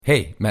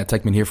Hey, Matt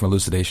Teichman here from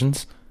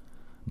Elucidations.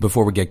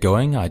 Before we get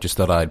going, I just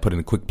thought I'd put in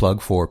a quick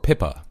plug for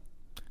Pippa.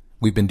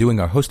 We've been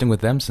doing our hosting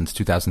with them since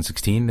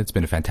 2016. It's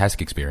been a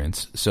fantastic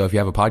experience. So if you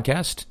have a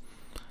podcast,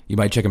 you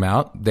might check them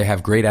out. They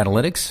have great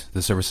analytics,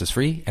 the service is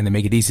free, and they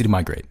make it easy to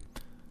migrate.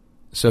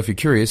 So if you're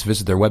curious,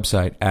 visit their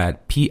website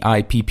at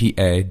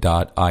pippa.io.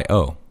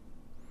 All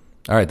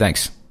right,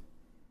 thanks.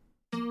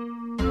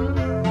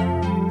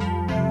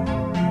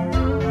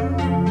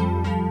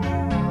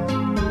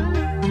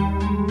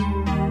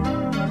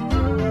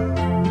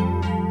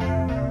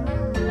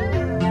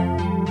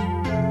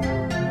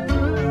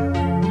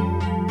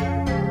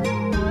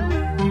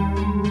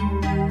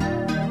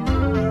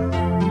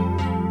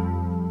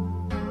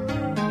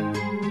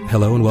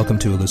 Hello and welcome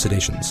to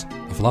Elucidations,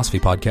 a philosophy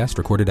podcast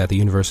recorded at the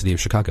University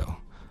of Chicago.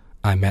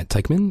 I'm Matt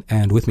Teichman,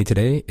 and with me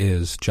today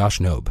is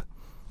Josh Knobe,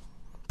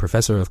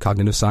 professor of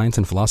cognitive science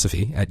and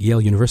philosophy at Yale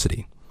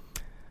University.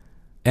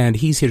 And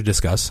he's here to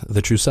discuss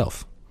the true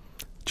self.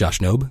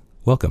 Josh Knobe,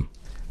 welcome.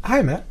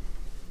 Hi, Matt.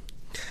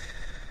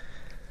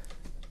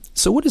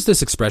 So what does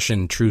this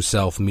expression true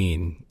self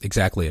mean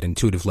exactly at an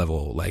intuitive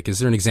level? Like, is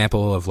there an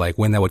example of like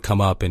when that would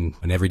come up in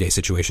an everyday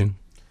situation?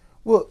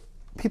 Well,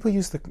 people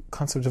use the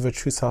concept of a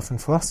true self in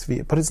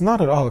philosophy, but it's not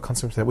at all a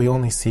concept that we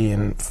only see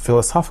in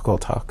philosophical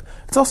talk.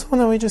 It's also one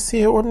that we just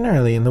see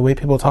ordinarily in the way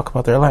people talk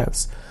about their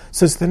lives.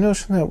 So it's the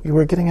notion that we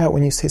were getting at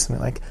when you say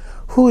something like,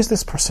 who is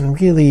this person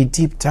really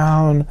deep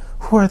down?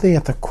 Who are they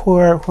at the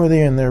core? Who are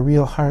they in their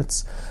real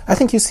hearts? I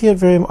think you see it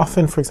very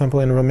often, for example,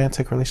 in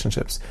romantic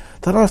relationships.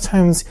 That a lot of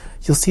times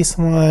you'll see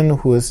someone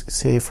who is,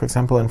 say, for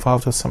example,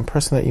 involved with some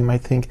person that you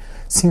might think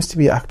seems to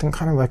be acting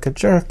kind of like a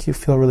jerk. You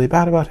feel really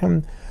bad about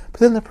him. But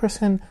then the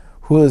person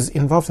who is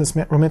involved in this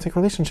romantic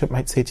relationship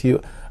might say to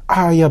you,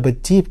 yeah,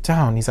 but deep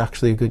down, he's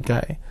actually a good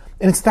guy.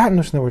 And it's that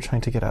notion that we're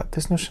trying to get at,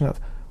 this notion of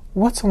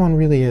what someone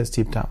really is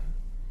deep down.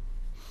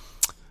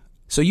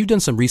 So you've done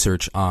some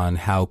research on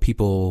how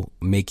people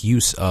make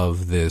use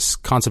of this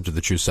concept of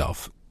the true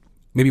self.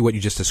 Maybe what you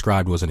just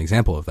described was an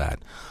example of that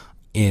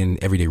in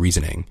everyday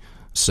reasoning.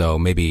 So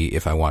maybe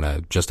if I want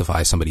to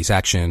justify somebody's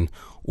action,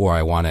 or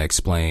I want to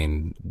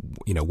explain,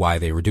 why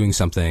they were doing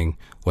something,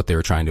 what they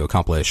were trying to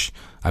accomplish,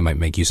 I might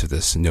make use of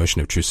this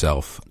notion of true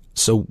self.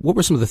 So what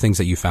were some of the things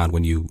that you found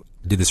when you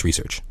did this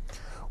research?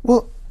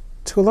 Well,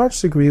 to a large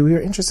degree, we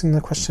were interested in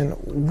the question,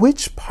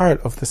 which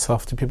part of the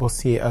self do people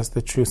see as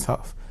the true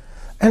self?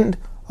 And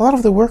a lot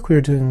of the work we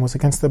were doing was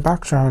against the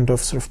background of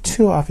sort of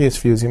two obvious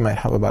views you might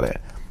have about it.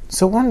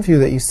 So one view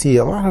that you see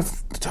a lot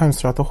of times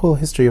throughout the whole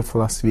history of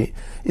philosophy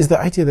is the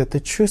idea that the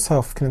true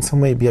self can in some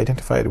way be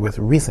identified with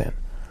reason.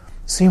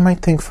 So you might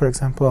think, for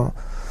example,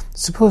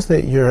 suppose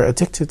that you're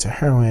addicted to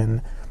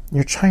heroin,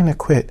 you're trying to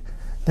quit,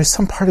 there's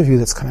some part of you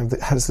that's kind of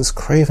has this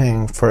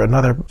craving for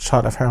another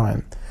shot of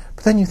heroin.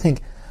 But then you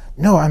think,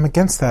 no, I'm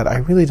against that, I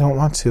really don't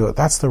want to,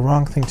 that's the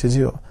wrong thing to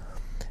do.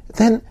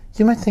 Then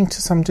you might think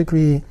to some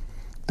degree,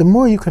 the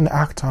more you can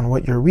act on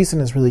what your reason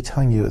is really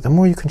telling you, the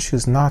more you can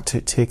choose not to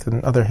take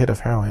another hit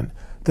of heroin,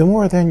 the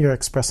more then you're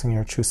expressing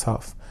your true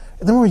self.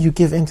 And the more you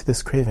give into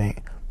this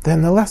craving,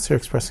 then the less you're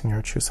expressing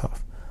your true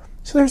self.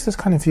 So there's this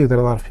kind of view that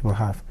a lot of people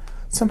have.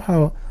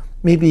 Somehow,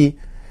 maybe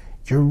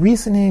your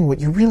reasoning, what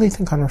you really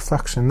think on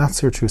reflection,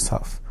 that's your true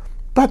self.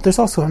 But there's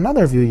also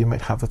another view you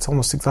might have that's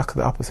almost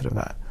exactly the opposite of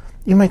that.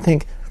 You might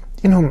think,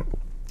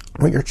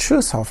 what your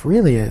true self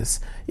really is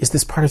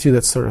this part of you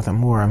that's sort of the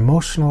more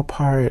emotional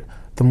part,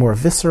 the more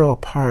visceral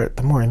part,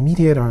 the more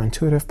immediate or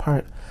intuitive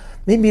part.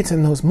 Maybe it's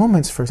in those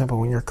moments, for example,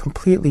 when you're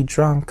completely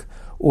drunk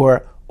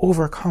or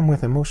overcome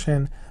with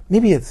emotion.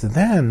 Maybe it's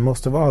then,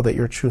 most of all, that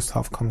your true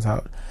self comes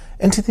out.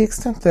 And to the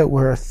extent that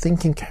we're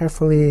thinking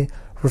carefully,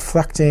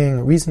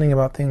 reflecting, reasoning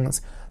about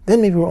things, then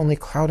maybe we're only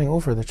clouding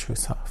over the true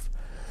self.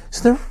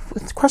 So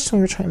the question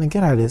we're trying to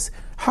get at is,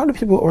 how do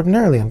people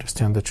ordinarily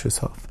understand the true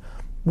self?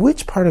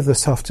 Which part of the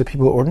self do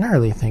people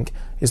ordinarily think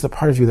is the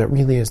part of you that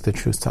really is the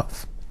true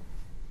self?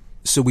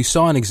 So we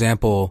saw an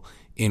example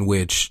in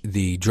which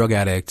the drug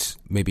addict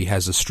maybe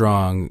has a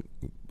strong,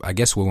 I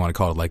guess we want to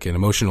call it like an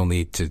emotional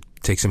need to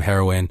take some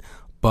heroin,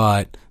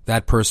 but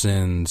that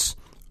person's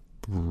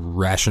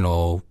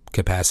rational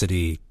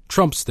capacity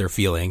trumps their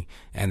feeling,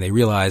 and they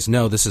realize,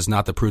 no, this is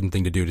not the prudent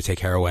thing to do to take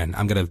heroin.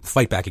 I'm going to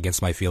fight back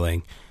against my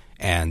feeling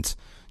and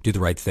do the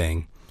right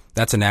thing.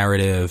 That's a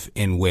narrative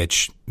in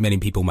which many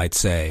people might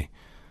say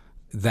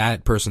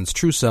that person's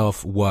true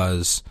self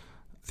was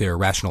their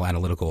rational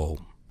analytical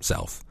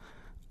self.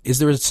 Is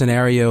there a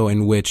scenario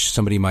in which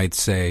somebody might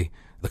say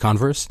the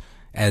converse,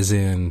 as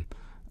in,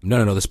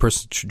 no, this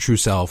person's true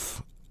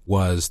self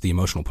was the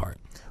emotional part?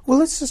 Well,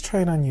 let's just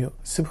try it on you.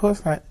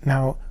 Suppose that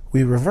now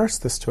we reverse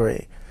the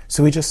story.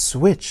 So we just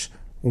switch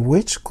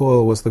which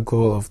goal was the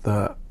goal of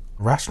the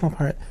rational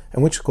part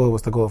and which goal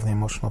was the goal of the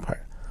emotional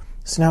part.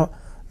 So now,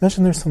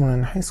 imagine there's someone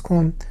in high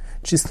school,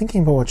 she's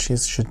thinking about what she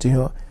should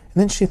do, and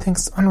then she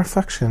thinks, on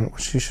reflection,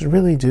 what she should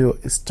really do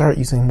is start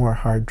using more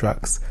hard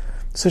drugs.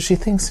 So she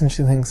thinks,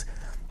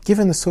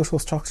 given the social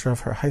structure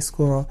of her high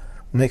school,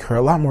 will make her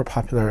a lot more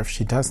popular if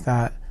she does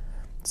that.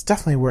 It's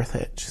definitely worth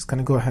it. She's going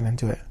to go ahead and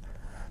do it.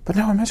 But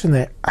now imagine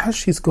that as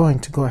she's going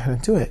to go ahead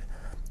and do it,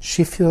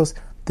 she feels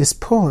this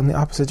pull in the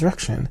opposite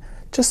direction.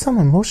 Just some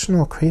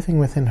emotional craving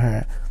within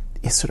her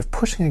is sort of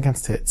pushing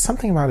against it.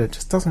 Something about it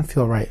just doesn't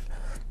feel right.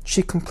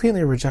 She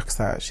completely rejects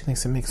that. She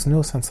thinks it makes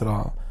no sense at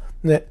all.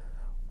 That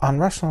on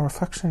rational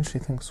reflection, she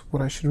thinks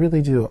what I should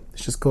really do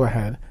is just go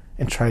ahead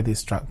and try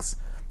these drugs.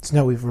 So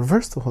now we've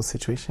reversed the whole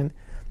situation.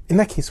 In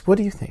that case, what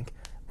do you think?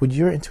 Would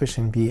your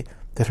intuition be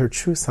that her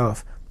true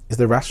self is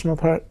the rational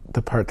part,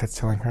 the part that's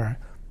telling her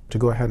to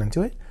go ahead and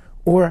do it,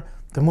 or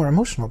the more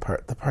emotional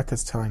part, the part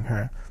that's telling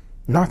her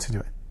not to do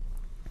it?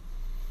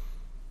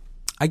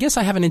 I guess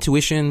I have an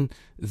intuition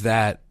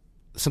that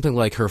something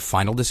like her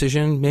final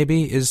decision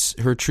maybe is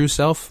her true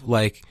self.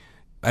 Like,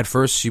 at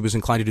first she was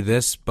inclined to do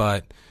this,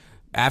 but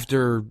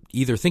after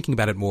either thinking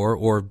about it more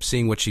or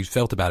seeing what she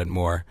felt about it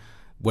more,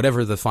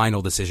 whatever the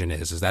final decision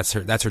is that's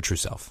her true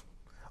self.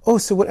 Oh,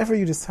 so whatever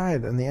you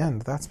decide in the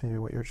end, that's maybe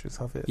what your true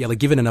self is. Yeah, like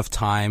given enough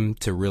time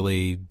to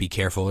really be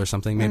careful or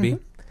something, maybe.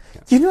 Mm-hmm.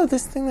 Yeah. You know,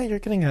 this thing that you're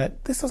getting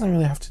at, this doesn't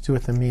really have to do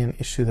with the main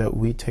issue that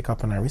we take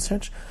up in our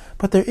research,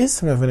 but there is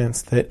some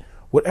evidence that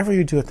whatever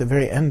you do at the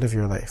very end of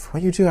your life,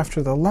 what you do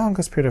after the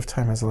longest period of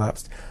time has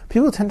elapsed,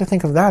 people tend to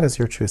think of that as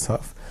your true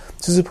self.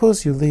 So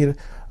suppose you lead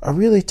a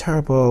really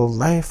terrible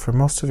life for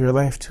most of your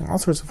life, doing all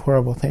sorts of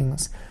horrible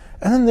things,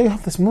 and then you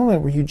have this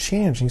moment where you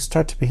change and you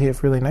start to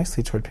behave really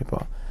nicely toward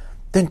people.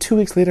 Then 2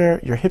 weeks later,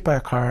 you're hit by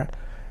a car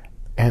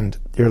and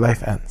your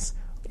life ends.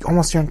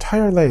 Almost your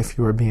entire life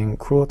you were being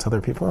cruel to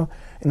other people.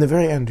 In the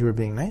very end, you were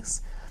being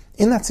nice.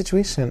 In that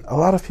situation, a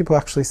lot of people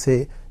actually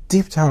say,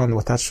 deep down,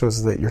 what that shows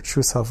is that your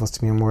true self was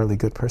to be a morally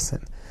good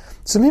person.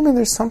 So maybe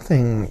there's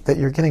something that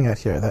you're getting at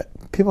here,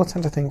 that people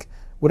tend to think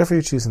whatever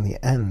you choose in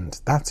the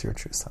end, that's your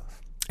true self.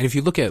 And if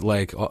you look at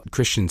like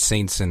Christian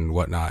saints and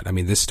whatnot, I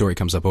mean, this story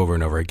comes up over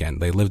and over again.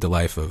 They lived a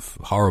life of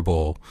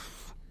horrible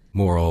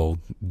moral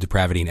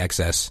depravity and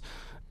excess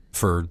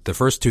for the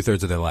first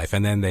 2/3 of their life,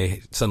 and then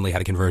they suddenly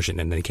had a conversion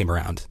and they came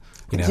around.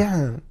 You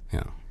know?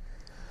 Yeah.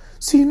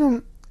 So, you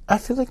know, I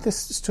feel like this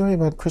story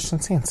about Christian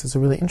saints is a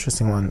really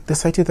interesting one.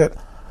 This idea that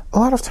a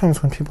lot of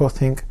times when people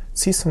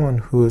see someone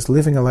who is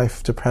living a life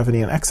of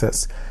depravity and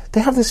excess,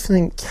 they have this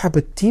feeling, yeah,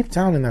 but deep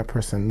down in that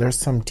person, there's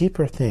some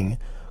deeper thing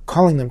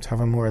calling them to have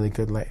a morally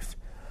good life.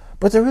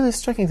 But the really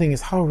striking thing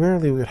is how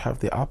rarely we would have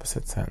the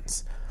opposite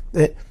sense.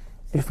 That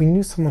if we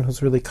knew someone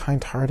who's really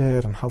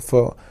kind-hearted and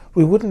helpful,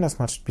 we wouldn't as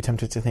much be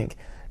tempted to think,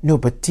 no,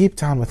 but deep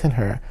down within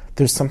her,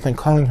 there's something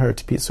calling her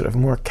to be sort of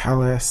more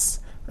callous,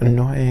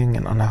 annoying,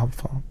 and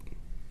unhelpful.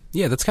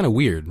 Yeah, that's kind of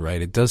weird,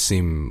 right? It does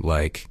seem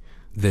like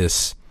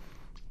this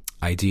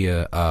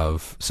idea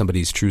of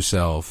somebody's true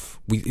self.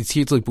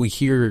 It's like we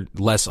hear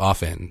less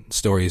often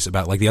stories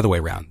about like the other way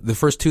around. The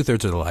first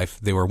 2/3 of their life,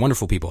 they were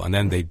wonderful people, and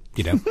then they,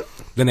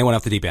 then they went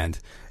off the deep end.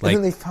 Like,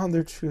 and then they found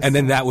their true self. And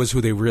then that was who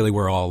they really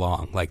were all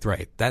along. Like,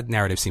 right, that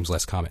narrative seems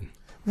less common.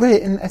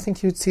 Right, and I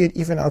think you'd see it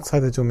even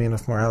outside the domain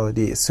of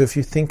morality. So if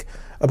you think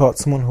about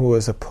someone who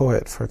was a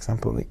poet, for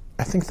example,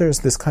 I think there's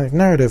this kind of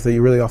narrative that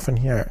you really often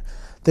hear,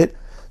 that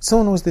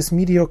someone was this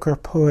mediocre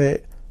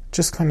poet,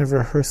 just kind of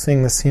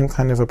rehearsing the same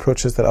kind of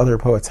approaches that other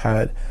poets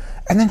had,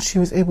 and then she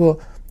was able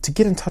to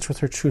get in touch with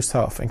her true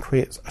self and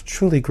create a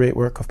truly great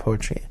work of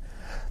poetry.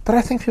 But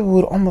I think people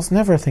would almost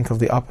never think of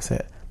the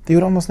opposite. They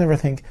would almost never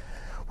think,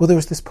 well, there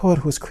was this poet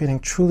who was creating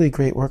truly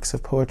great works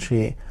of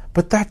poetry,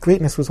 but that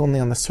greatness was only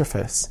on the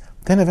surface.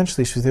 Then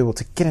eventually she was able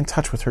to get in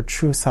touch with her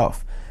true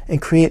self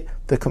and create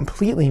the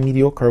completely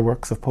mediocre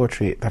works of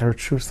poetry that her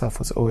true self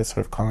was always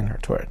sort of calling her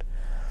toward.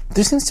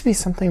 There seems to be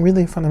something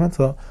really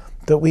fundamental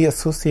that we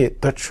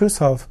associate the true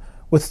self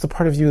with the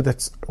part of you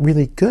that's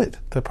really good,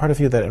 the part of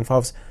you that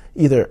involves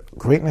either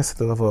greatness at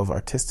the level of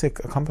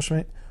artistic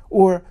accomplishment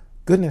or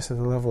goodness at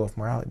the level of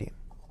morality.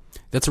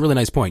 That's a really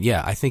nice point.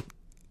 Yeah, I think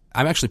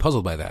I'm actually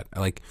puzzled by that.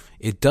 Like,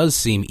 it does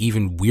seem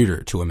even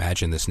weirder to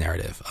imagine this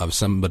narrative of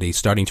somebody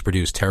starting to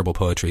produce terrible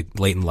poetry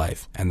late in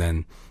life and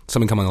then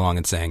someone coming along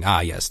and saying,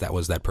 yes, that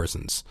was that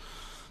person's.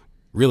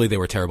 Really, they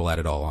were terrible at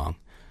it all along.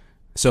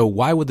 So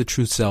why would the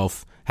true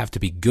self have to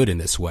be good in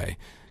this way?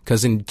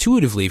 Because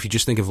intuitively, if you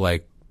just think of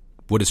like,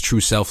 what does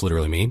true self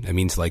literally mean? It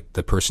means like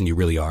the person you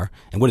really are.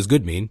 And what does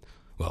good mean?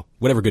 Well,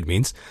 whatever good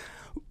means.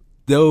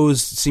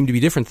 Those seem to be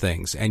different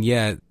things. And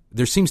yet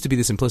there seems to be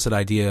this implicit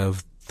idea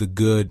of the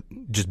good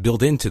just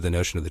built into the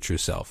notion of the true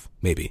self,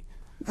 maybe.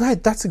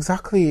 Right, that's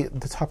exactly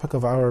the topic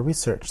of our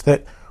research,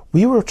 that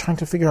we were trying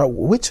to figure out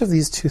which of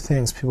these two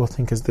things people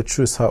think is the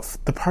true self,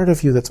 the part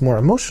of you that's more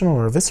emotional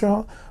or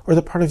visceral, or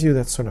the part of you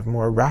that's sort of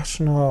more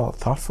rational,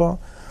 thoughtful.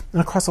 And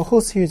across a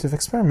whole series of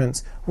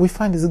experiments, what we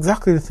find is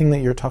exactly the thing that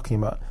you're talking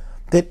about,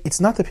 that it's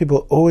not that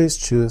people always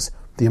choose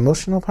the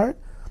emotional part,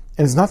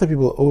 and it's not that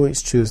people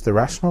always choose the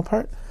rational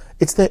part,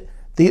 it's that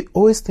they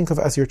always think of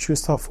as your true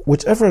self,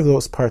 whichever of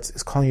those parts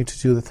is calling you to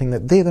do the thing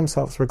that they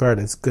themselves regard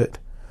as good.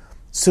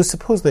 So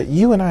suppose that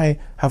you and I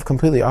have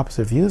completely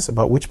opposite views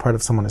about which part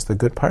of someone is the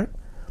good part.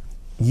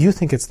 You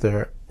think it's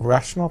the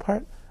rational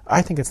part.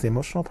 I think it's the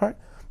emotional part.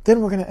 Then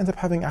we're going to end up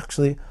having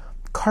actually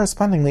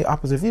correspondingly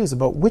opposite views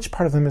about which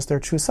part of them is their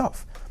true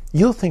self.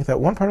 You'll think that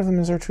one part of them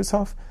is our true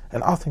self,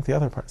 and I'll think the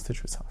other part is the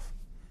true self.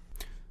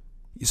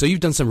 So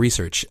you've done some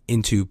research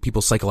into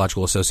people's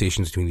psychological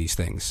associations between these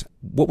things.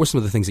 What were some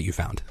of the things that you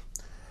found?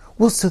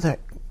 Well, so that,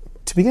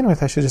 to begin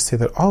with, I should just say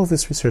that all of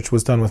this research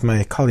was done with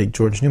my colleague,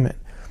 George Newman.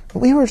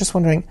 We were just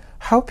wondering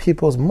how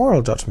people's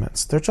moral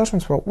judgments, their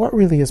judgments about what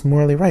really is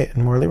morally right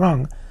and morally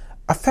wrong,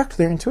 affect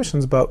their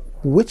intuitions about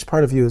which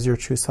part of you is your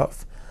true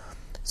self.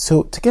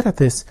 So to get at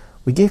this,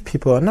 we gave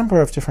people a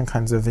number of different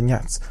kinds of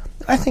vignettes.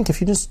 I think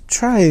if you just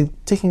try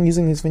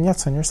using these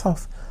vignettes on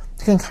yourself,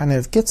 you can kind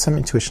of get some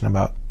intuition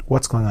about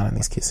what's going on in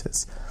these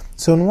cases.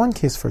 So in one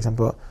case, for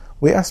example,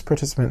 we asked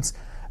participants,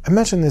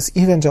 imagine this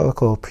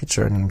evangelical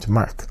preacher named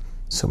Mark.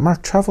 So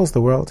Mark travels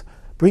the world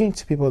bringing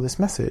to people this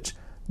message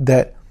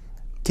that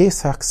gay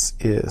sex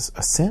is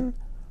a sin,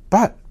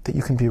 but that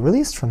you can be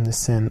released from this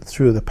sin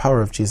through the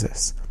power of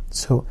Jesus.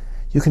 So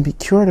you can be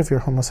cured of your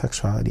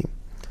homosexuality.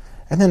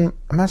 And then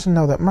imagine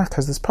now that Mark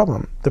has this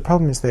problem. The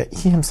problem is that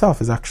he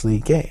himself is actually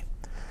gay.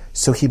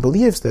 So he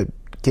believes that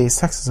gay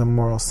sex is a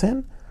moral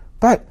sin,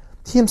 but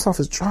he himself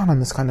is drawn on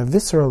this kind of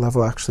visceral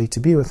level actually to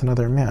be with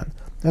another man.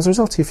 As a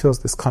result, he feels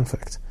this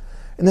conflict.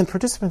 And then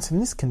participants in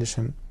this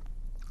condition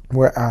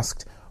were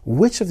asked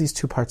which of these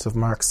two parts of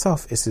Mark's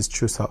self is his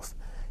true self.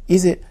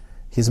 Is it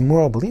his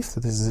moral belief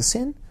that this is a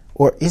sin,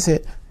 or is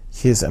it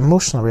his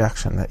emotional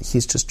reaction that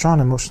he's just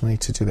drawn emotionally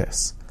to do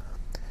this?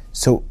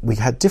 So we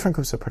had different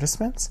groups of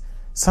participants.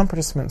 Some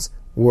participants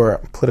were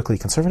politically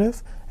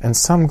conservative, and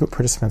some group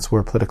participants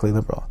were politically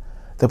liberal.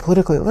 The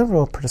politically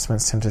liberal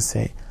participants tend to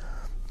say,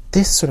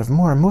 this sort of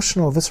more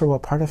emotional, visceral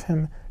part of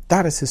him,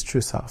 that is his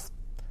true self.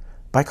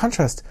 By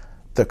contrast,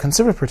 the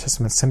conservative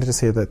participants tended to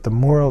say that the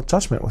moral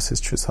judgment was his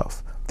true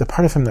self. The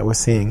part of him that was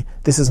saying,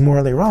 this is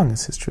morally wrong,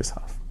 is his true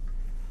self.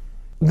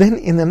 Then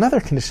in another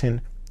condition,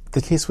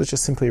 the case was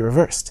just simply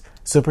reversed.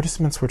 So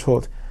participants were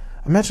told,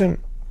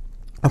 imagine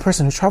a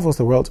person who travels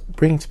the world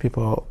bringing to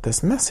people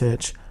this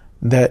message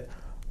that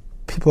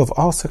people of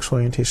all sexual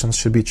orientations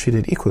should be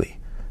treated equally.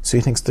 So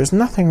he thinks there's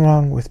nothing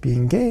wrong with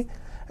being gay,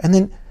 and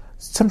then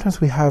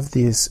sometimes we have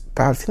these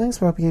bad feelings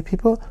about gay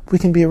people. We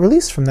can be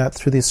released from that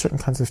through these certain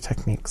kinds of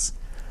techniques.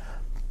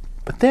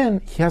 But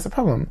then he has a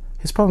problem.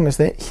 His problem is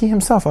that he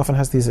himself often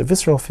has these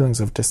visceral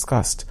feelings of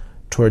disgust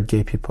toward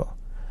gay people.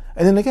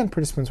 And then again,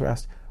 participants were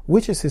asked,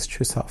 which is his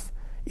true self?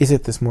 Is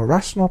it this more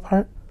rational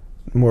part,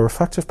 more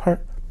reflective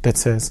part that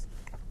says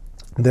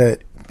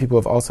that people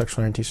of all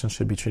sexual orientations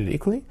should be treated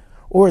equally?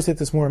 Or is it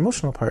this more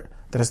emotional part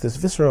that has this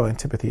visceral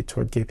antipathy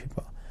toward gay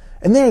people?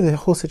 And there the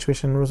whole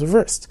situation was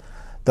reversed.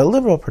 The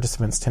liberal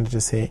participants tended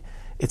to say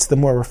it's the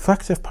more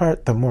reflective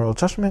part, the moral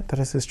judgment, that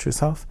is his true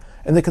self,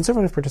 and the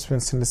conservative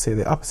participants tend to say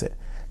the opposite.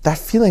 That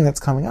feeling that's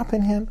coming up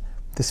in him,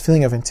 this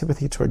feeling of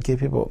antipathy toward gay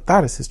people,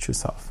 that is his true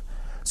self.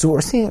 So what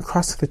we're seeing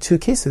across the two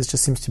cases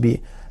just seems to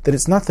be that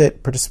it's not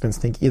that participants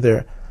think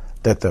either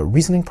that the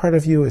reasoning part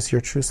of you is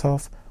your true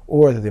self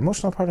or that the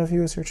emotional part of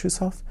you is your true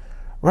self.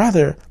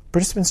 Rather,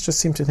 participants just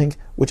seem to think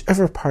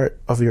whichever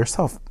part of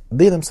yourself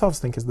they themselves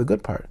think is the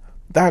good part,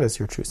 that is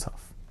your true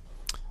self.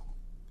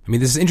 I mean,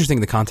 this is interesting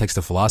in the context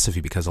of philosophy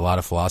because a lot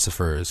of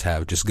philosophers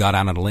have just got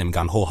out on a limb,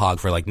 gone whole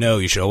hog for like, no,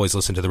 you should always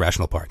listen to the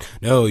rational part.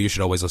 No, you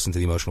should always listen to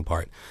the emotional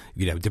part.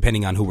 You know,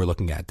 depending on who we're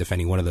looking at,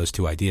 defending one of those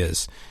two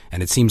ideas.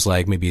 And it seems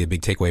like maybe a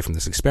big takeaway from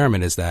this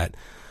experiment is that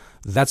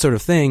that sort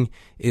of thing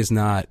is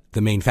not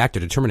the main factor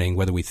determining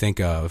whether we think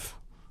of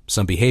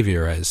some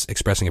behavior as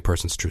expressing a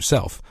person's true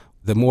self.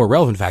 The more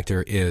relevant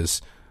factor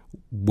is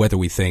whether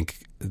we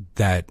think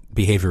that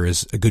behavior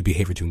is a good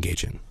behavior to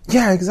engage in.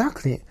 Yeah,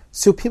 exactly.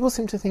 So people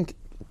seem to think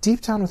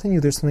deep down within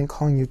you there's something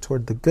calling you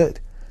toward the good.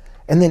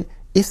 And then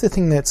if the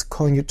thing that's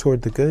calling you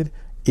toward the good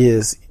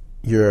is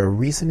your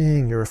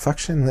reasoning, your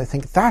reflection, they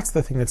think that's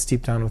the thing that's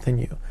deep down within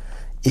you.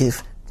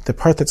 If the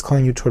part that's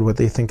calling you toward what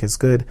they think is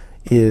good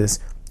is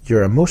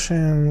your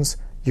emotions,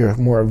 your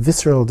more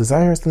visceral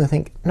desires, then they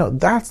think, no,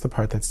 that's the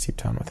part that's deep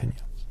down within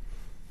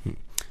you.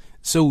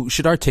 So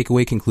should our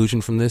takeaway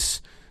conclusion from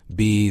this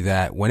be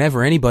that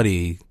whenever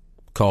anybody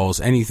calls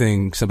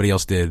anything somebody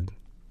else did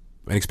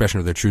an expression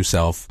of their true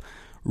self,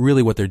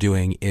 really what they're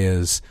doing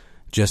is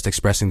just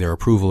expressing their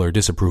approval or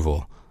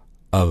disapproval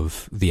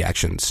of the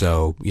action?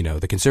 So, you know,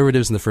 the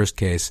conservatives in the first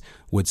case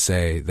would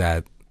say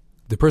that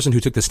the person who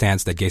took the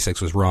stance that gay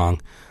sex was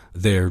wrong,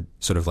 their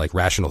sort of like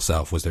rational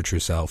self was their true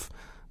self.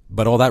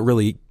 But all that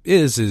really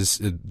is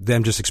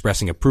them just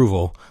expressing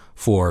approval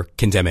for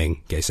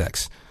condemning gay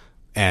sex.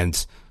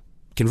 And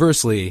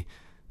conversely,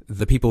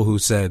 the people who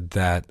said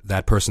that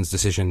that person's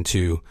decision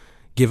to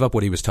give up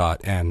what he was taught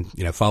and,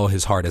 you know, follow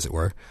his heart, as it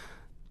were,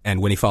 and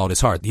when he followed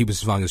his heart, he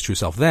was following his true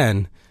self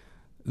then,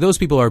 those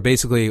people are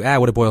basically,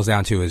 what it boils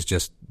down to is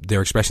just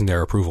they're expressing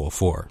their approval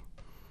for,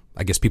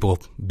 I guess, people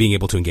being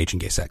able to engage in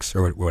gay sex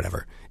or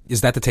whatever.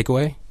 Is that the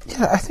takeaway?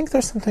 Yeah, I think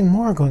there's something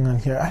more going on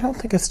here. I don't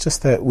think it's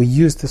just that we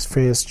use this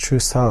phrase true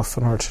self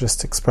in order to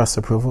just express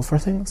approval for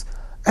things.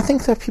 I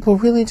think that people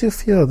really do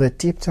feel that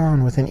deep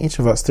down within each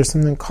of us, there's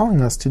something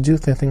calling us to do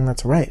the thing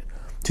that's right,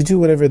 to do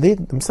whatever they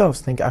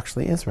themselves think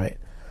actually is right.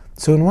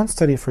 So in one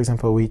study, for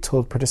example, we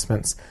told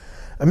participants,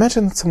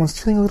 Imagine that someone's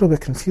feeling a little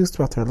bit confused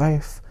about their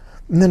life,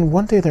 and then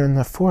one day they're in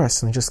the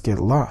forest and they just get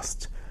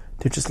lost.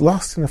 They're just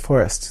lost in the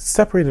forest,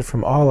 separated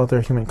from all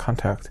other human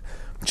contact.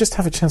 Just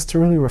have a chance to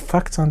really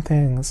reflect on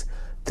things,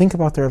 think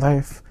about their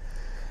life.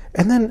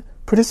 And then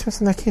participants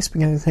in that case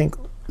begin to think,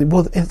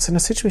 well, it's in a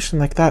situation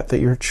like that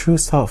your true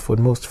self would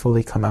most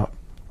fully come out.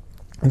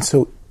 And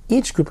so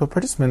each group of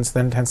participants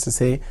then tends to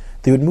say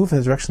they would move in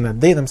the direction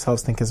that they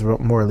themselves think is a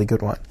morally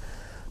good one.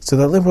 So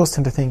the liberals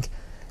tend to think,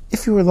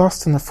 if you were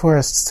lost in the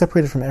forest,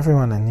 separated from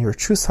everyone, and your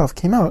true self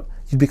came out,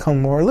 you'd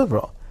become more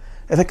liberal.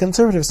 And the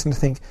conservatives tend to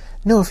think,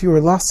 no, if you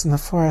were lost in the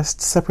forest,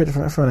 separated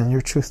from everyone, and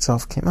your true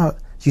self came out,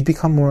 you'd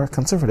become more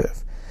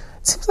conservative.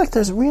 It seems like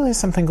there's really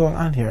something going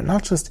on here,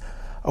 not just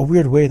a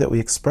weird way that we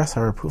express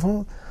our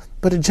approval,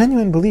 but a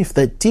genuine belief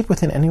that deep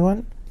within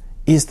anyone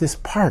is this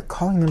part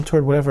calling them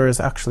toward whatever is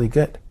actually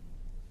good.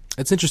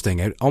 It's interesting.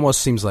 It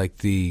almost seems like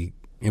the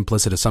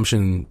implicit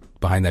assumption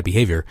behind that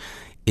behavior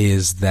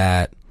is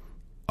that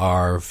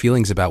our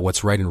feelings about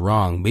what's right and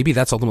wrong, maybe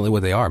that's ultimately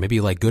what they are.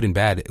 Maybe like good and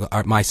bad,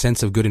 my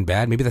sense of good and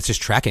bad, maybe that's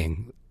just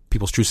tracking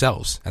people's true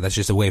selves. And that's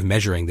just a way of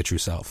measuring the true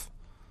self.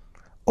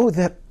 Oh,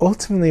 that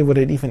ultimately what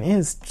it even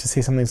is to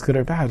say something's good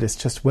or bad is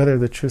just whether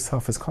the true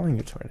self is calling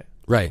you toward it.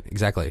 Right,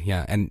 exactly,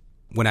 yeah. And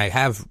when I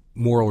have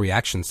moral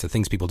reactions to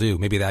things people do,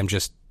 maybe I'm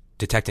just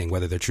detecting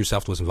whether their true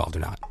self was involved or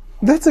not.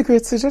 That's a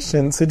great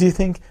suggestion. So do you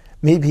think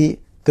maybe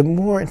the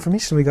more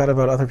information we got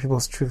about other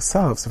people's true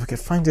selves, if we could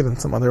find it in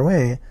some other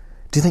way,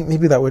 do you think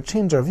maybe that would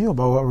change our view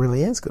about what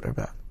really is good or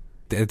bad?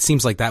 It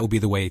seems like that would be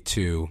the way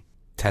to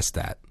test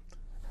that.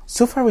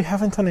 So far, we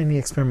haven't done any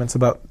experiments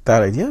about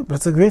that idea, but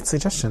it's a great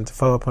suggestion to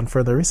follow up on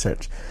further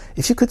research.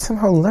 If you could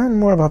somehow learn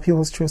more about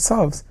people's true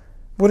selves,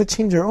 would it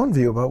change your own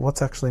view about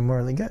what's actually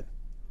morally good?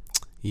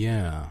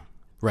 Yeah.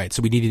 Right.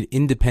 So we need an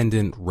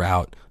independent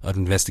route of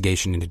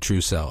investigation into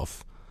true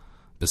self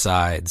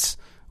besides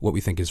what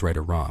we think is right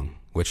or wrong,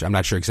 which I'm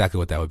not sure exactly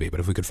what that would be, but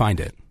if we could find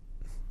it.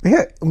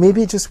 Yeah,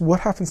 maybe just what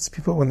happens to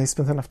people when they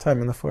spend enough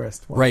time in the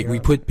forest. Right, we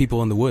put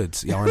people in the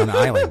woods, or on an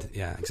island.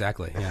 Yeah,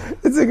 exactly. Yeah,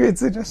 it's a great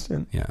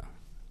suggestion. Yeah.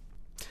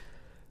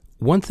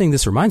 One thing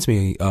this reminds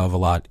me of a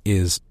lot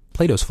is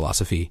Plato's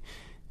philosophy,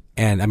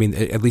 and I mean,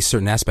 at least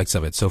certain aspects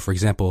of it. So, for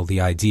example, the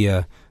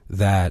idea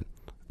that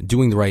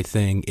doing the right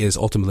thing is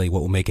ultimately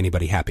what will make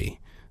anybody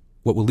happy.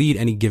 What will lead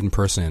any given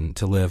person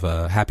to live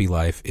a happy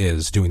life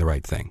is doing the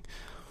right thing.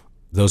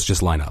 Those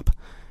just line up.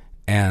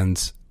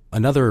 And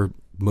another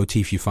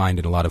motif you find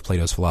in a lot of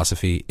Plato's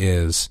philosophy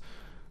is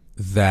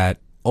that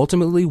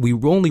ultimately we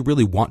only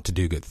really want to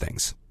do good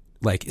things.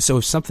 Like, so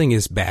if something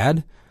is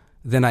bad,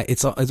 then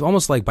it's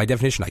almost like by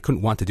definition I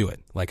couldn't want to do it.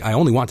 Like, I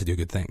only want to do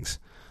good things.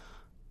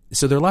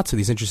 So there are lots of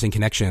these interesting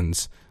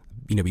connections,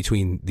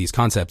 between these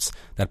concepts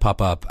that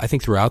pop up, I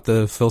think, throughout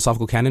the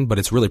philosophical canon, but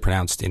it's really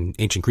pronounced in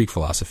ancient Greek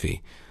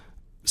philosophy.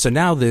 So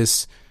now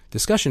this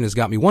discussion has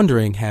got me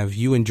wondering, have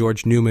you and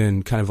George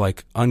Newman kind of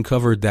like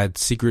uncovered that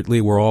secretly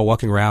we're all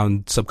walking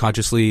around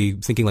subconsciously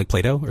thinking like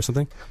Plato or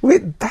something?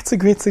 Wait, that's a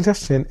great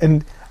suggestion.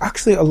 And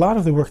actually a lot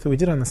of the work that we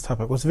did on this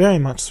topic was very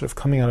much sort of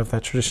coming out of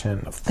that tradition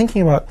of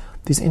thinking about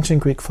these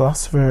ancient Greek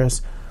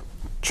philosophers,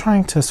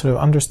 trying to sort of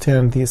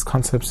understand these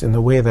concepts in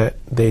the way that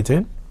they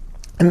did.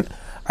 And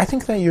I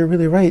think that you're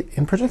really right,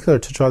 in particular,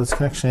 to draw this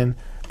connection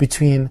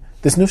between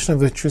this notion of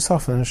the true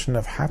self and the notion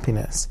of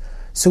happiness.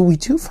 So we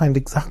do find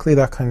exactly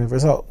that kind of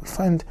result. We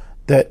find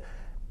that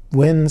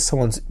when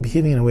someone's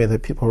behaving in a way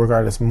that people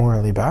regard as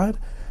morally bad,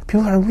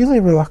 people are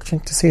really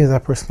reluctant to say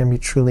that person can be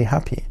truly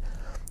happy.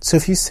 So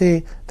if you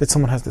say that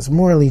someone has this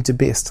morally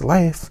debased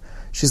life,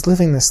 she's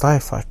living this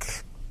life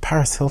like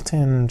Paris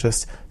Hilton,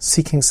 just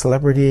seeking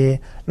celebrity,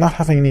 not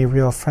having any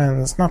real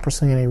friends, not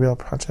pursuing any real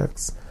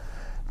projects,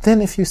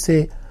 then if you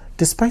say,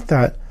 despite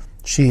that,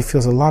 she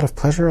feels a lot of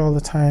pleasure all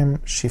the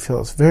time, she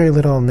feels very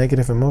little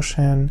negative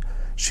emotion,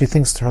 she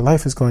thinks her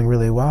life is going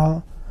really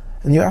well,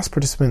 and you ask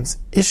participants,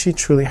 is she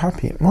truly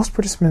happy? Most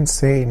participants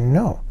say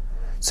no.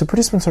 So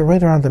participants are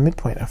right around the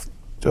midpoint of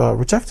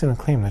rejecting the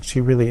claim that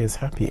she really is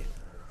happy.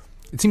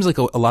 It seems like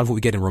a lot of what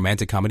we get in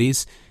romantic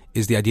comedies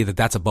is the idea that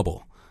that's a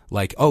bubble.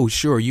 Like, oh,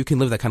 sure, you can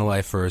live that kind of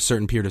life for a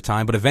certain period of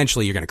time, but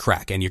eventually you're going to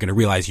crack and you're going to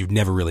realize you've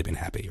never really been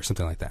happy or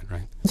something like that,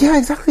 right? Yeah,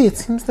 exactly. It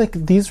seems like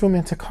these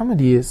romantic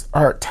comedies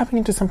are tapping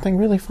into something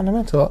really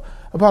fundamental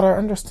about our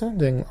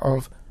understanding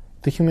of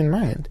the human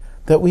mind.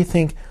 That we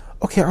think,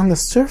 okay, on the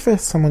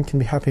surface, someone can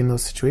be happy in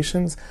those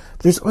situations, but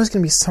there's always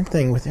going to be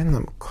something within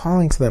them,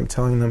 calling to them,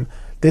 telling them,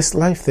 this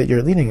life that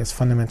you're leading is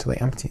fundamentally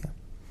empty.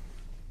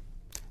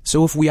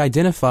 So if we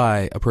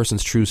identify a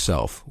person's true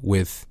self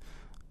with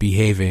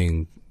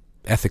behaving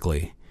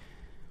ethically,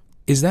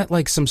 is that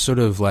like some sort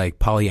of like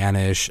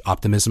Pollyannish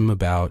optimism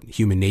about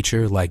human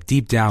nature? Like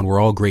deep down, we're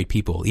all great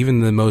people.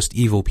 Even the most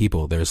evil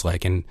people, there's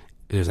an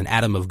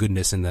atom of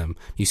goodness in them.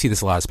 You see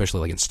this a lot,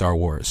 especially like in Star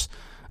Wars.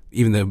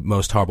 Even the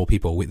most horrible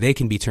people, they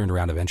can be turned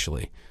around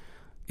eventually.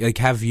 Like,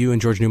 have you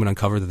and George Newman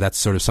uncovered that that's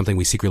sort of something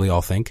we secretly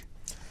all think?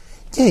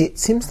 Yeah, it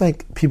seems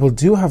like people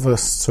do have a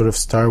sort of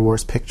Star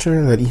Wars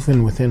picture that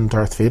even within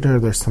Darth Vader,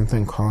 there's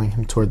something calling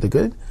him toward the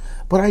good.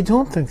 But I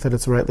don't think that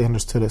it's rightly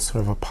understood as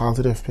sort of a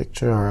positive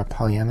picture or a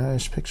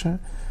Pollyanna-ish picture.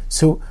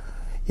 So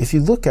if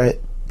you look at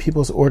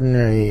people's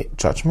ordinary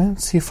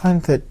judgments, you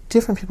find that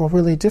different people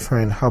really differ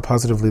in how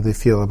positively they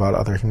feel about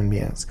other human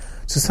beings.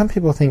 So some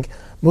people think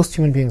most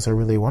human beings are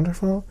really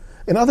wonderful,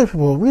 and other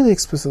people really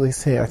explicitly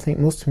say, I think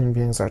most human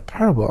beings are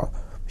terrible.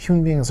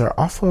 Human beings are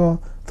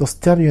awful. They'll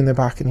stab you in the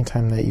back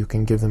anytime that you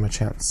can give them a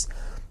chance.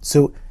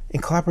 So in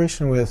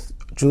collaboration with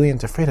Julian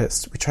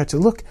DeFreitas, we tried to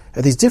look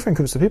at these different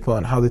groups of people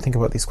and how they think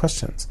about these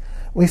questions.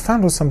 What we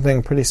found was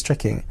something pretty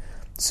striking.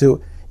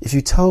 So if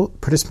you tell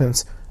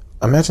participants,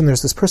 imagine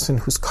there's this person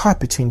who's caught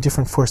between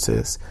different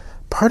forces.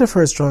 Part of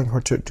her is drawing her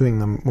to doing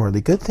the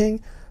morally good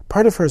thing.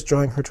 Part of her is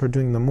drawing her toward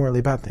doing the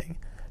morally bad thing.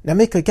 Now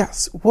make a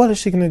guess. What is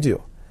she going to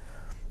do?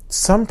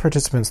 Some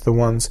participants, the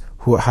ones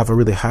who have a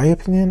really high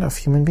opinion of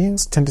human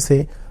beings, tend to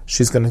say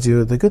she's going to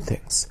do the good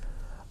things.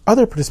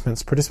 Other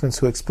participants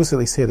who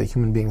explicitly say that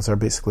human beings are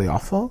basically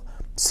awful,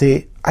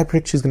 say, I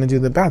predict she's going to do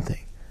the bad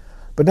thing.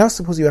 But now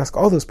suppose you ask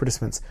all those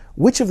participants,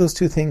 which of those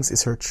two things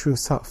is her true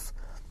self?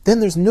 Then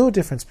there's no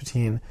difference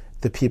between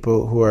the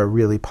people who are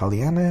really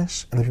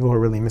Pollyanna-ish and the people who are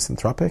really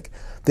misanthropic.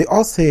 They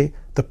all say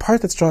the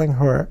part that's drawing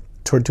her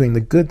toward doing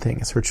the good thing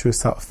is her true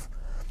self.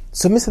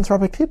 So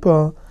misanthropic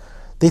people,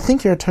 they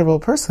think you're a terrible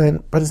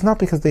person, but it's not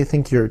because they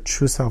think your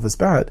true self is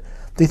bad.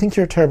 They think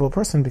you're a terrible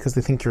person because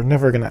they think you're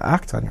never going to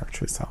act on your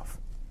true self.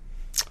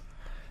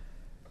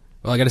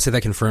 Well, I got to say that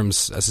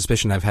confirms a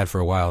suspicion I've had for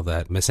a while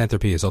that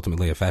misanthropy is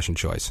ultimately a fashion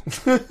choice.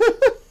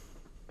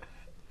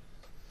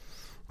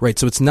 Right,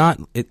 so it's not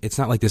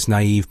like this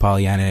naive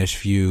Pollyanna-ish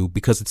view,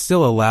 because it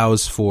still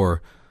allows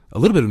for a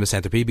little bit of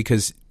misanthropy,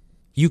 because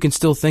you can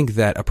still think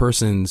that a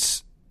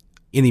person's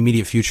in the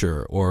immediate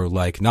future, or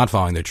like not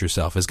following their true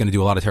self, is going to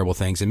do a lot of terrible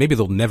things, and maybe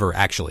they'll never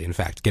actually, in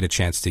fact, get a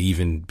chance to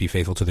even be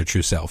faithful to their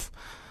true self.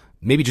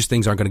 Maybe just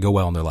things aren't going to go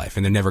well in their life,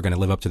 and they're never going to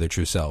live up to their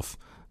true self.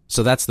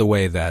 So that's the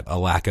way that a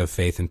lack of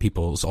faith in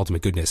people's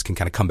ultimate goodness can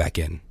kind of come back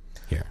in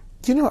here.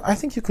 I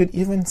think you could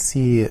even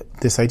see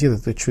this idea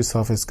that the true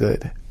self is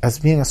good as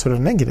being a sort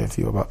of negative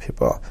view about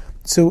people.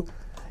 So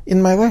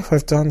in my life,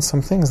 I've done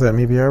some things that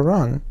maybe are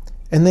wrong.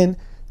 And then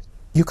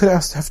you could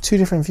have two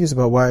different views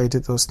about why I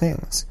did those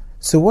things.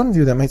 So one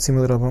view that might seem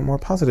a little bit more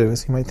positive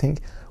is you might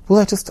think,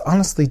 well, I just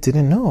honestly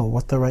didn't know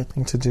what the right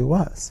thing to do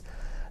was.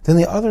 Then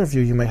the other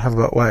view you might have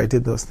about why I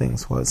did those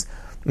things was,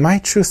 my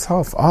true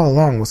self all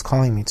along was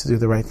calling me to do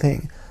the right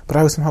thing, but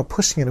I was somehow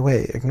pushing it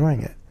away,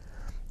 ignoring it.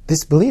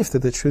 This belief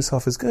that the true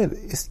self is good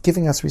is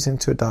giving us reason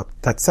to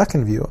adopt that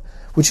second view,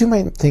 which you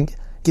might think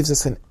gives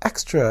us an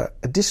extra,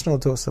 additional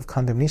dose of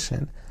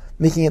condemnation,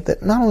 making it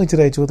that not only did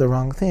I do the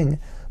wrong thing,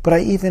 but I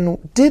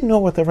even did know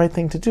what the right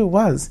thing to do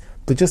was,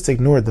 but just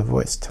ignored the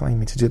voice telling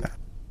me to do that.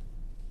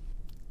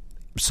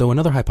 So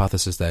another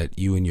hypothesis that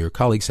you and your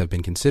colleagues have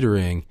been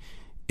considering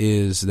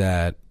is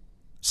that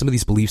some of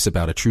these beliefs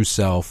about a true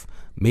self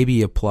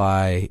maybe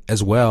apply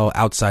as well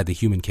outside the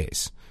human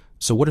case.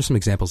 So what are some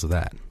examples of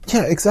that?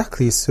 Yeah,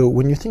 exactly. So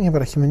when you're thinking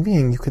about a human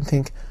being, you can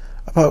think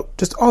about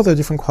just all the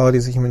different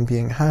qualities a human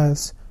being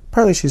has.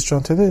 Partly she's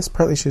drawn to this,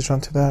 partly she's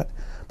drawn to that.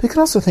 But you can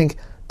also think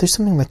there's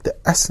something like the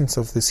essence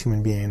of this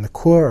human being, the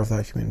core of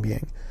that human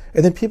being.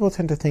 And then people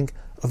tend to think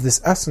of this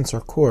essence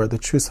or core, the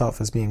true self,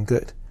 as being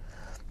good.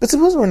 But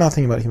suppose we're not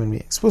thinking about human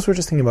beings. Suppose we're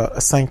just thinking about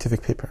a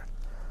scientific paper.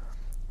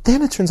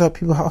 Then it turns out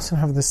people often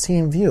have the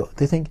same view.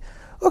 They think,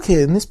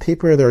 okay, in this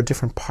paper there are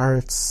different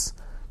parts,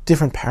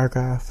 different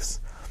paragraphs,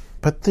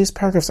 but these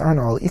paragraphs aren't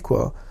all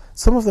equal.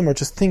 Some of them are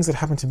just things that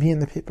happen to be in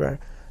the paper.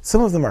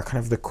 Some of them are kind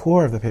of the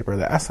core of the paper,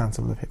 the essence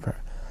of the paper.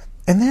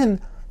 And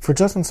then, for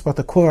judgments about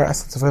the core or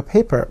essence of a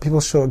paper, people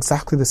show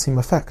exactly the same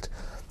effect.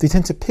 They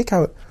tend to pick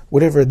out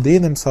whatever they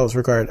themselves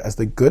regard as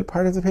the good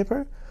part of the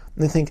paper,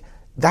 and they think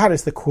that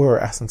is the core or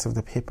essence of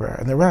the paper,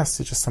 and the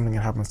rest is just something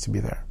that happens to be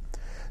there.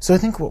 So I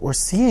think what we're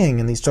seeing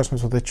in these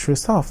judgments of the true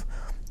self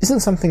isn't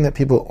something that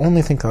people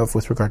only think of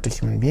with regard to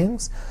human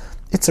beings.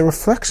 It's a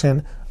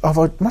reflection of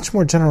a much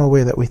more general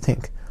way that we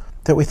think.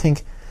 That we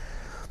think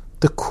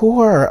the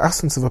core or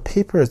essence of a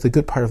paper is the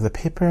good part of the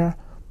paper.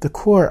 The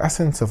core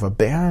essence of a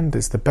band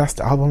is the best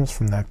albums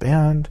from that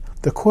band.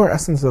 The core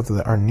essence of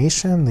our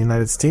nation, the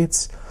United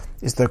States,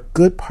 is the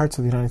good parts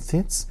of the United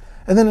States.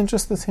 And then in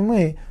just the same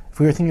way, if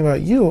we were thinking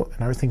about you,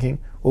 and I were thinking,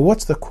 well,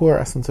 what's the core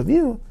essence of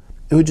you?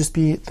 It would just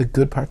be the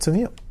good parts of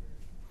you.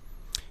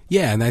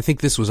 Yeah, and I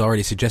think this was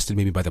already suggested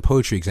maybe by the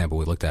poetry example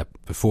we looked at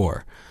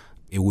before.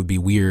 It would be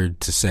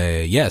weird to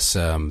say, yes,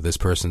 this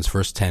person's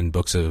first 10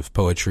 books of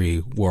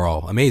poetry were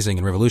all amazing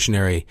and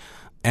revolutionary,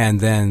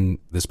 and then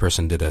this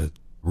person did a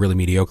really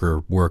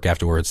mediocre work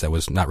afterwards that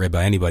was not read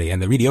by anybody,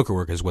 and the mediocre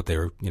work is what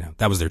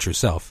that was their true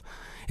self.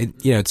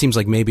 It seems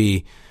like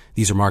maybe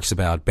these remarks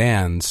about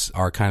bands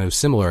are kind of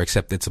similar,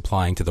 except it's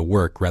applying to the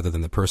work rather than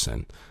the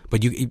person.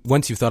 But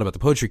once you've thought about the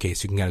poetry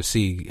case, you can kind of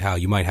see how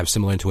you might have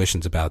similar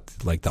intuitions about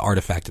like the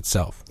artifact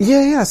itself.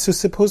 Yeah. So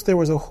suppose there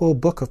was a whole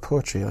book of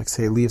poetry, like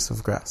say Leaves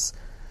of Grass.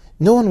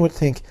 No one would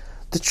think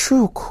the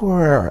true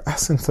core or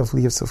essence of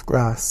Leaves of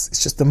Grass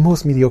is just the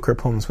most mediocre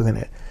poems within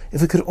it.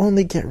 If we could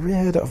only get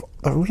rid of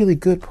the really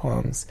good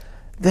poems,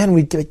 then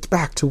we get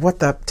back to what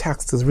that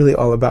text is really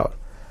all about.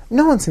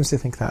 No one seems to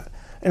think that.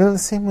 And in the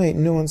same way,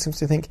 no one seems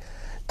to think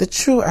the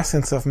true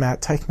essence of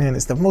Matt Teichmann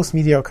is the most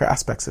mediocre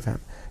aspects of him.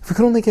 If we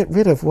could only get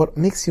rid of what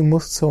makes you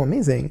most so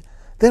amazing,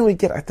 then we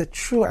get at the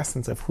true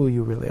essence of who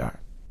you really are.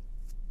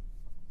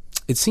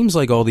 It seems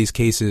like all these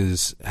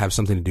cases have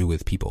something to do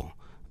with people.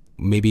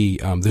 Maybe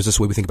there's this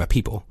way we think about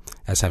people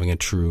as having a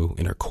true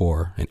inner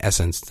core, an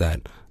essence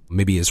that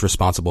maybe is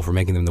responsible for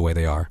making them the way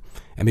they are.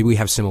 And maybe we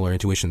have similar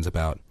intuitions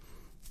about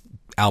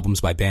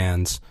albums by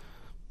bands,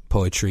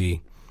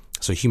 poetry,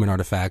 so human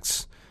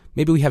artifacts.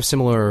 Maybe we have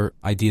similar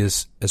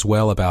ideas as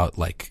well about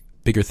like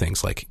bigger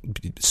things like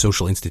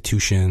social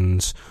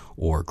institutions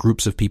or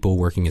groups of people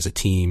working as a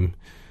team.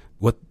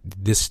 What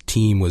this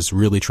team was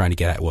really trying to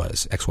get at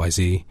was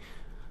XYZ.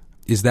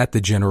 Is that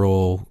the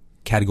general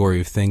category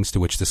of things to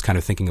which this kind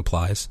of thinking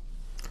applies?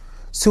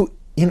 So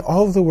in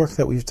all of the work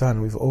that we've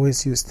done, we've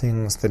always used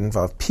things that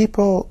involve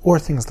people or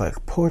things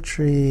like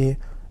poetry,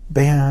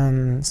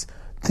 bands,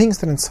 things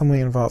that in some way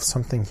involve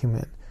something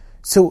human.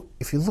 So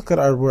if you look at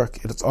our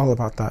work, it's all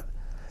about that.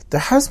 There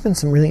has been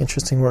some really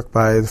interesting work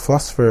by the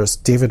philosophers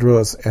David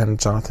Rose and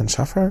Jonathan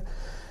Schaffer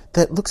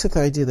that looks at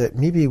the idea that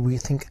maybe we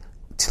think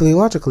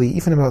teleologically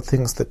even about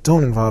things that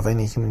don't involve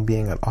any human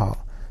being at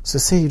all. So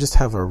say you just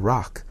have a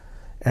rock,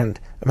 and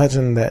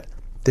imagine that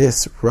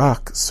this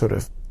rock sort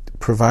of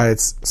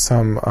provides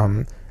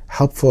some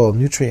helpful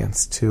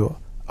nutrients to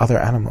other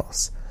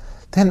animals.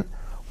 Then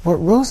what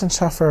Rose and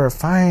Schaffer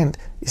find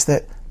is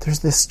that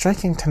there's this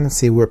striking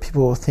tendency where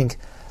people will think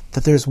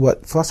that there's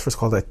what philosophers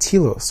call a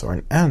telos, or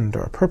an end,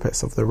 or a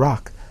purpose of the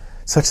rock,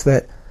 such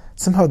that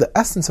somehow the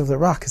essence of the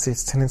rock is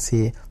its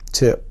tendency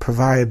to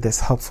provide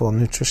this helpful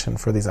nutrition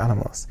for these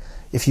animals.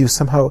 If you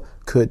somehow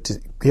could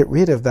get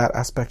rid of that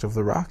aspect of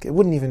the rock, it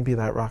wouldn't even be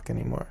that rock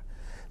anymore.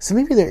 So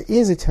maybe there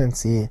is a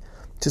tendency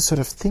to sort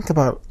of think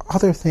about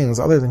other things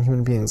other than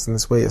human beings in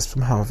this way as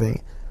somehow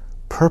having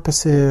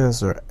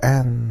purposes or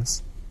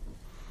ends.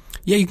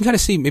 Yeah, you can kind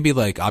of see maybe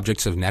like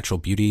objects of natural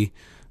beauty,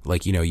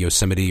 like,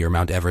 Yosemite or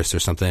Mount Everest or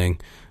something.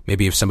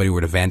 Maybe if somebody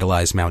were to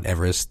vandalize Mount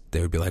Everest,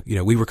 they would be like,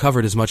 we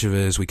recovered as much of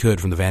it as we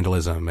could from the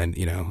vandalism, and,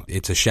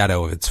 it's a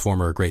shadow of its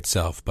former great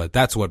self. But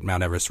that's what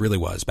Mount Everest really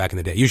was back in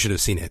the day. You should have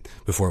seen it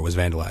before it was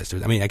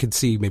vandalized. I mean, I could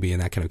see maybe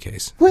in that kind of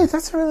case. Wait,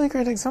 that's a really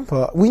great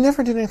example. We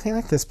never did anything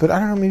like this, but I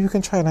don't know, maybe you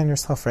can try it on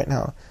yourself right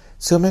now.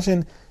 So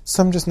imagine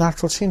some just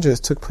natural changes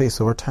took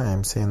place over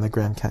time, say in the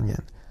Grand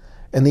Canyon,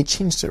 and they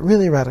changed it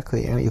really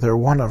radically in either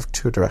one of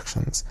two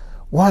directions.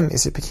 One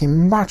is it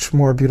became much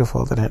more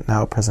beautiful than it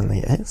now presently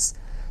is.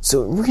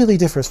 So it really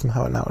differs from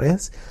how it now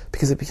is,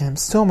 because it became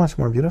so much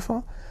more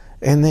beautiful.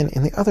 And then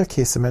in the other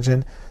case,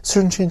 imagine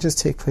certain changes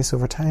take place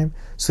over time,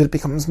 so it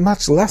becomes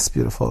much less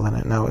beautiful than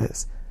it now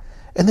is.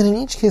 And then in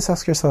each case,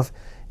 ask yourself,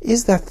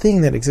 is that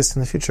thing that exists in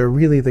the future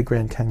really the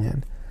Grand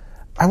Canyon?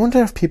 I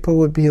wonder if people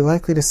would be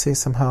likely to say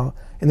somehow,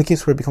 in the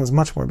case where it becomes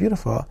much more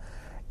beautiful,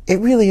 it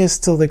really is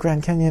still the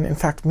Grand Canyon. In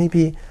fact,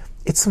 maybe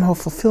it's somehow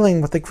fulfilling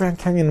what the Grand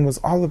Canyon was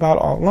all about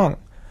all along.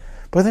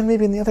 But then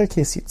maybe in the other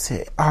case you'd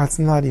say, it's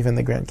not even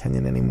the Grand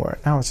Canyon anymore.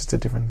 Now it's just a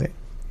different thing.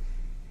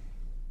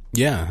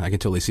 Yeah, I can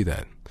totally see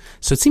that.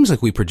 So it seems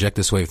like we project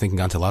this way of thinking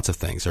onto lots of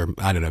things. Or,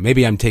 I don't know,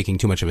 maybe I'm taking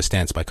too much of a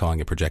stance by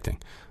calling it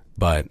projecting.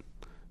 But,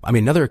 I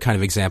mean, another kind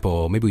of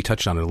example, maybe we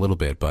touched on it a little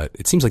bit, but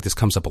it seems like this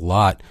comes up a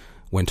lot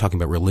when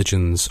talking about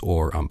religions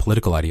or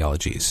political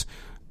ideologies.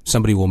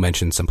 Somebody will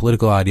mention some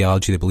political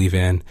ideology they believe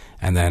in,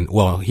 and then,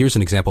 here's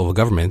an example of a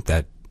government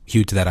that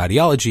hewed to that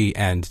ideology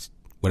and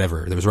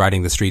whatever, there was rioting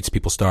in the streets,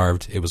 people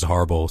starved, it was a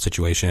horrible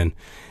situation.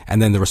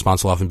 And then the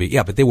response will often be,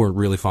 but they weren't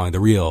really following the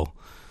real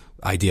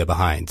idea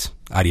behind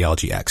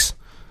ideology X.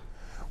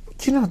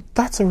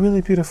 That's a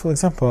really beautiful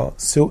example.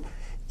 So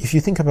if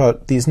you think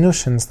about these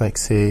notions like,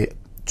 say,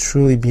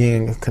 truly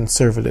being a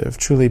conservative,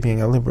 truly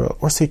being a liberal,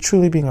 or say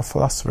truly being a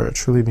philosopher,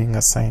 truly being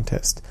a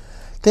scientist,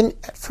 then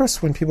at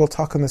first when people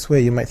talk in this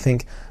way, you might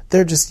think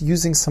they're just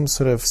using some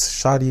sort of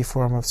shoddy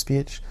form of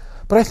speech.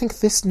 But I think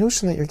this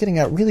notion that you're getting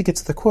at really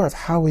gets to the core of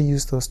how we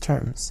use those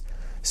terms.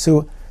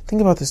 So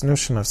think about this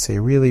notion of, say,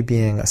 really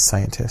being a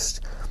scientist.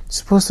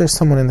 Suppose there's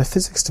someone in the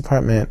physics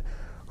department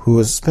who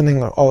is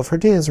spending all of her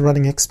days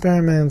running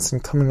experiments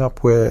and coming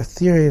up with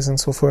theories and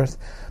so forth.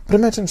 But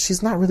imagine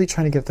she's not really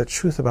trying to get the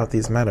truth about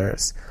these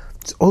matters.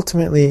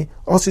 Ultimately,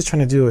 all she's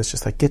trying to do is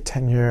just get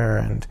tenure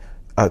and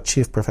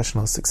achieve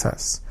professional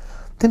success.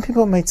 Then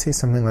people might say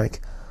something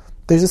like,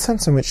 there's a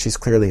sense in which she's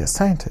clearly a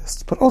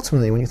scientist, but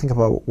ultimately when you think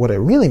about what it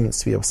really means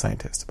to be a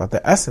scientist, about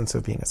the essence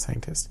of being a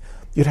scientist,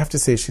 you'd have to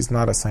say she's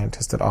not a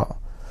scientist at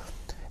all.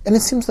 And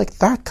it seems like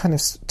that kind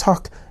of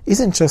talk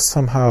isn't just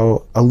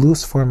somehow a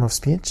loose form of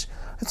speech,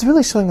 it's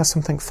really showing us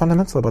something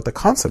fundamental about the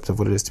concept of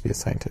what it is to be a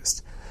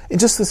scientist. In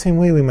just the same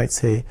way we might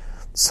say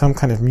some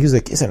kind of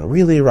music isn't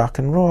really rock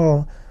and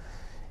roll,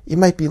 it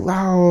might be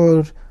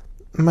loud,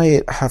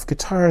 might have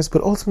guitars,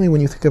 but ultimately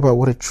when you think about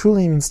what it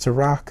truly means to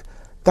rock,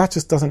 that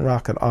just doesn't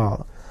rock at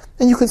all.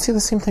 And you can see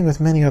the same thing with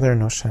many other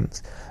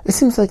notions. It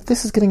seems like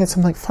this is getting at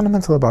something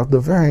fundamental about the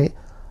very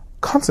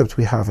concept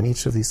we have in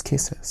each of these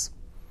cases.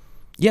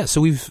 Yeah,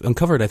 so we've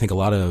uncovered, I think, a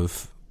lot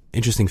of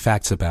interesting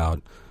facts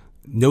about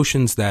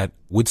notions that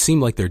would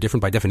seem like they're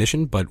different by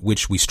definition, but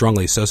which we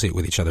strongly associate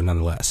with each other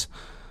nonetheless.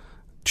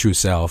 True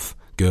self,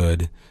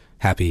 good,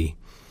 happy,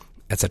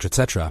 etc.,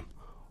 etc.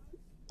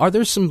 Are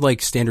there some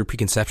like standard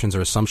preconceptions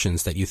or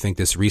assumptions that you think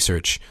this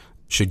research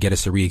should get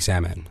us to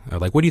re-examine? Or,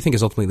 like, what do you think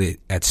is ultimately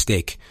at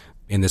stake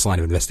in this line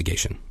of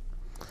investigation?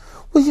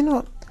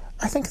 Well,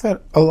 I think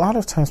that a lot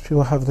of times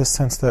people have this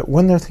sense that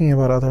when they're thinking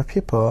about other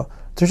people,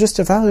 they're just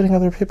evaluating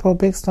other people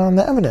based on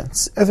the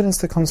evidence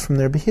that comes from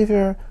their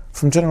behavior,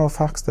 from general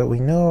facts that we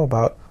know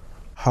about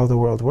how the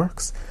world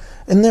works.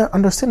 And their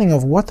understanding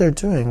of what they're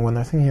doing when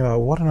they're thinking about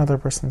what another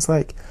person's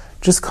like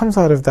just comes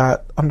out of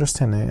that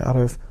understanding, out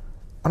of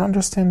an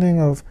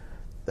understanding of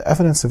the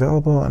evidence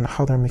available and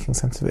how they're making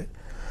sense of it.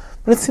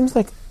 But it seems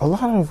like a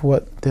lot of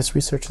what this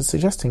research is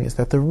suggesting is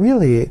that the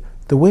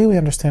way we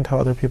understand how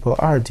other people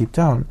are deep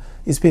down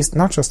is based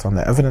not just on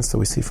the evidence that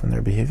we see from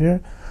their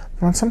behavior,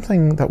 but on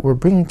something that we're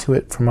bringing to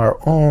it from our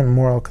own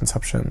moral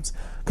conceptions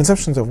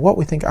of what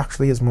we think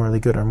actually is morally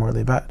good or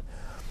morally bad.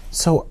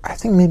 So I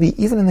think maybe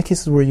even in the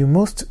cases where you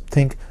most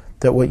think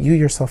that what you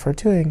yourself are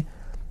doing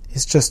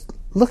is just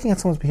looking at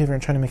someone's behavior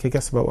and trying to make a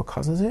guess about what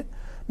causes it,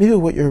 maybe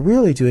what you're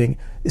really doing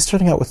is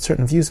starting out with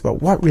certain views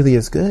about what really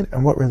is good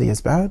and what really is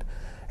bad,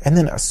 and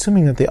then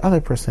assuming that the other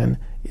person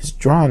is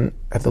drawn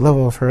at the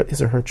level of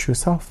his or her true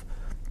self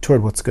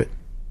toward what's good.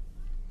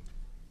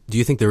 Do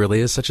you think there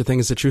really is such a thing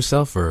as a true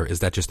self, or is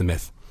that just a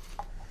myth?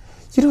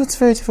 It's a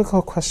very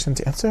difficult question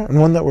to answer, and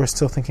one that we're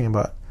still thinking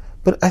about.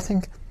 But I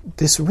think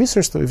this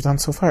research that we've done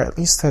so far at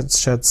least has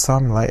shed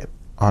some light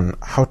on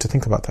how to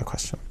think about that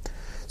question.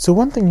 So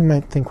one thing you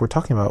might think we're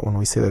talking about when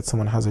we say that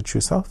someone has a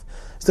true self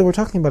is that we're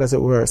talking about, as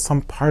it were,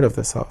 some part of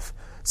the self,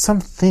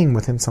 something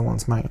within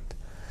someone's mind.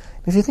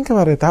 If you think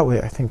about it that way,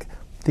 I think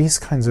these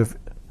kinds of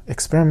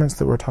experiments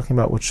that we're talking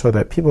about would show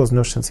that people's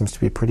notion seems to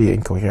be pretty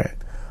incoherent.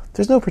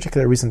 There's no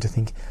particular reason to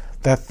think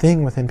that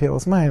thing within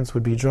people's minds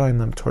would be drawing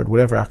them toward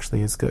whatever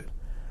actually is good.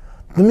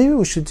 But maybe what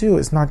we should do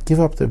is not give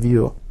up the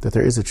view that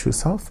there is a true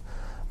self,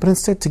 but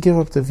instead to give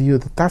up the view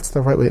that that's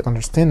the right way of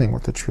understanding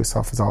what the true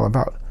self is all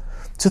about.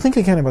 So think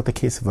again about the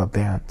case of a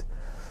band.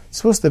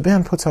 Suppose the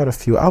band puts out a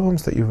few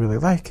albums that you really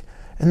like,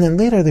 and then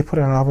later they put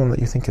out an album that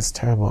you think is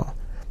terrible.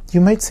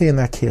 You might say in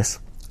that case,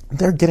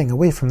 they're getting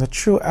away from the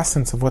true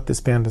essence of what this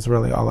band is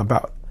really all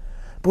about.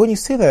 But when you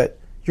say that,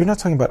 you're not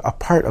talking about a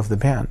part of the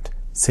band,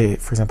 say,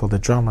 for example, the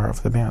drummer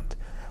of the band.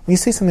 When you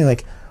say something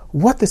like,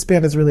 what this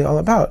band is really all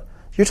about,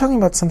 you're talking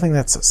about something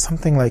that's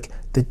something like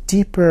the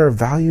deeper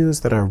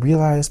values that are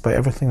realized by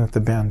everything that the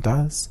band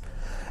does.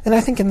 And I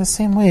think in the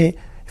same way,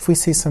 if we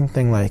say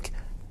something like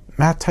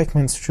Matt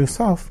Teichmann's true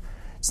self,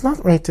 it's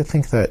not right to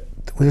think that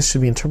this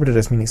should be interpreted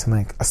as meaning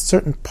something like a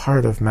certain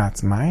part of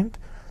Matt's mind.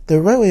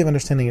 The right way of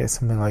understanding it is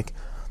something like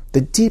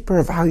the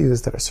deeper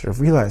values that are sort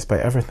of realized by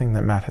everything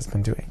that Matt has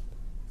been doing.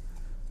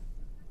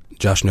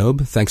 Josh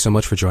Knobe, thanks so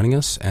much for joining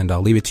us, and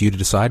I'll leave it to you to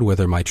decide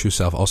whether my true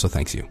self also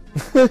thanks you.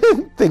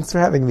 Thanks for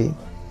having me.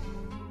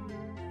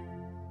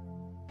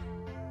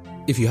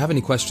 If you have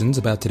any questions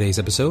about today's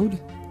episode,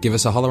 give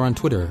us a holler on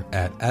Twitter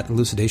at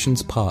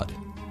 @ElucidationsPod.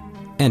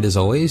 And as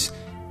always,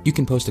 you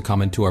can post a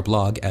comment to our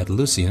blog at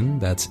Lucian,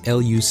 that's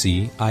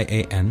Lucian,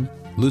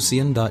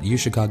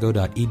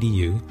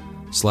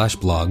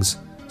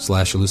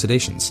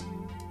 lucian.uchicago.edu/blogs/elucidations.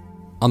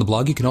 On the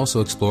blog, you can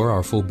also explore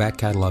our full back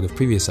catalog of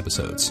previous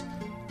episodes.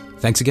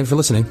 Thanks again for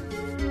listening.